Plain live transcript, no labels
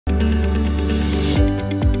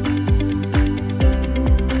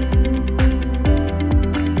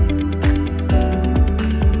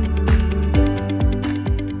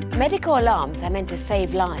Medical alarms are meant to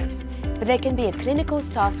save lives, but they can be a clinical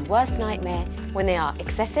staff's worst nightmare when they are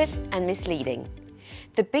excessive and misleading.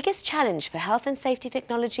 The biggest challenge for health and safety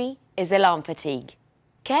technology is alarm fatigue.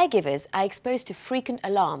 Caregivers are exposed to frequent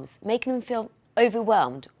alarms, making them feel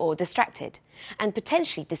overwhelmed or distracted, and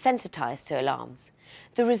potentially desensitized to alarms.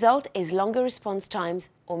 The result is longer response times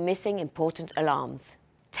or missing important alarms.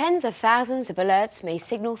 Tens of thousands of alerts may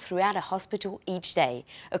signal throughout a hospital each day,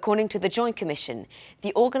 according to the Joint Commission,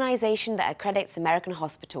 the organization that accredits American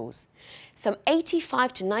hospitals. Some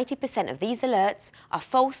 85 to 90% of these alerts are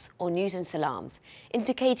false or nuisance alarms,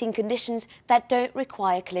 indicating conditions that don't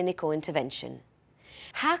require clinical intervention.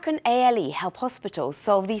 How can ALE help hospitals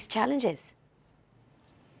solve these challenges?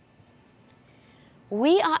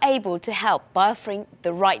 We are able to help by offering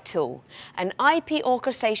the right tool, an IP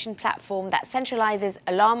orchestration platform that centralizes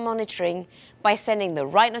alarm monitoring by sending the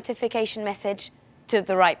right notification message to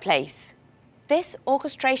the right place. This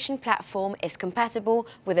orchestration platform is compatible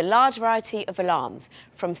with a large variety of alarms,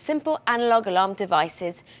 from simple analog alarm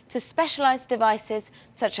devices to specialized devices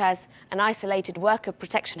such as an isolated worker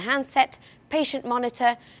protection handset, patient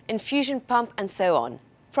monitor, infusion pump, and so on.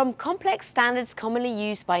 From complex standards commonly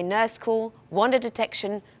used by nurse call, wander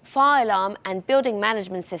detection, fire alarm and building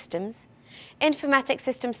management systems, informatics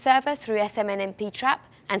system server through SMNMP trap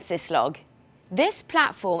and syslog. This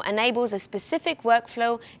platform enables a specific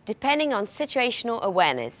workflow depending on situational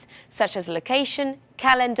awareness, such as location,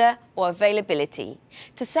 calendar or availability,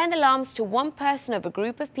 to send alarms to one person of a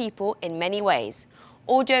group of people in many ways: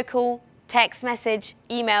 audio call, text message,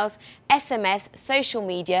 emails, SMS, social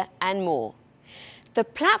media and more. The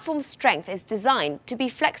platform's strength is designed to be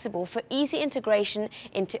flexible for easy integration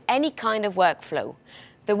into any kind of workflow.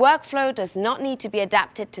 The workflow does not need to be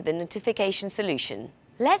adapted to the notification solution.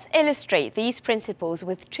 Let's illustrate these principles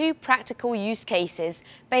with two practical use cases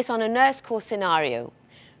based on a nurse call scenario.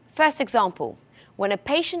 First example, when a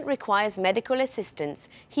patient requires medical assistance,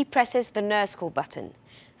 he presses the nurse call button.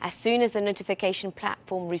 As soon as the notification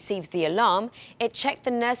platform receives the alarm, it checks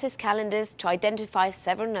the nurses' calendars to identify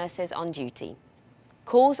several nurses on duty.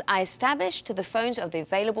 Calls are established to the phones of the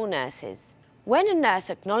available nurses. When a nurse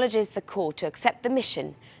acknowledges the call to accept the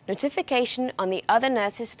mission, notification on the other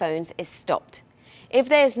nurses' phones is stopped. If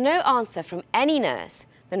there is no answer from any nurse,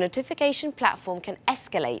 the notification platform can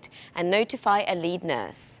escalate and notify a lead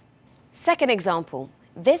nurse. Second example.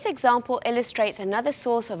 This example illustrates another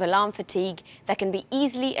source of alarm fatigue that can be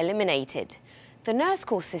easily eliminated. The nurse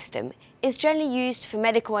call system is generally used for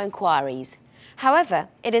medical inquiries. However,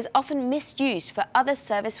 it is often misused for other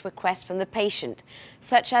service requests from the patient,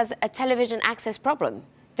 such as a television access problem.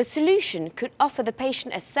 The solution could offer the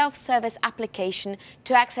patient a self-service application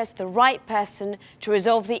to access the right person to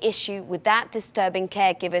resolve the issue without disturbing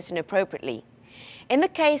caregivers inappropriately. In the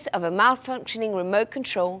case of a malfunctioning remote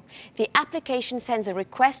control, the application sends a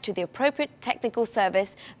request to the appropriate technical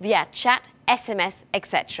service via chat, SMS,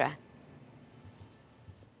 etc.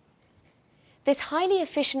 This highly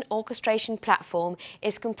efficient orchestration platform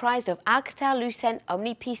is comprised of Alcatel-Lucent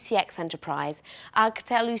Omni-PCX Enterprise,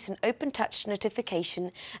 Alcatel-Lucent OpenTouch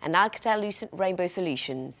Notification, and Alcatel-Lucent Rainbow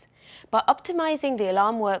Solutions. By optimizing the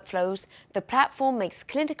alarm workflows, the platform makes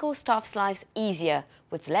clinical staff's lives easier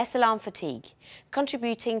with less alarm fatigue,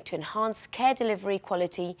 contributing to enhanced care delivery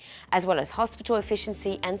quality as well as hospital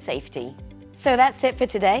efficiency and safety. So that's it for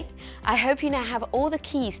today. I hope you now have all the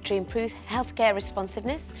keys to improve healthcare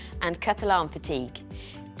responsiveness and cut alarm fatigue.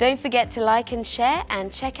 Don't forget to like and share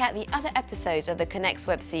and check out the other episodes of the Connex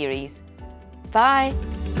Web Series. Bye!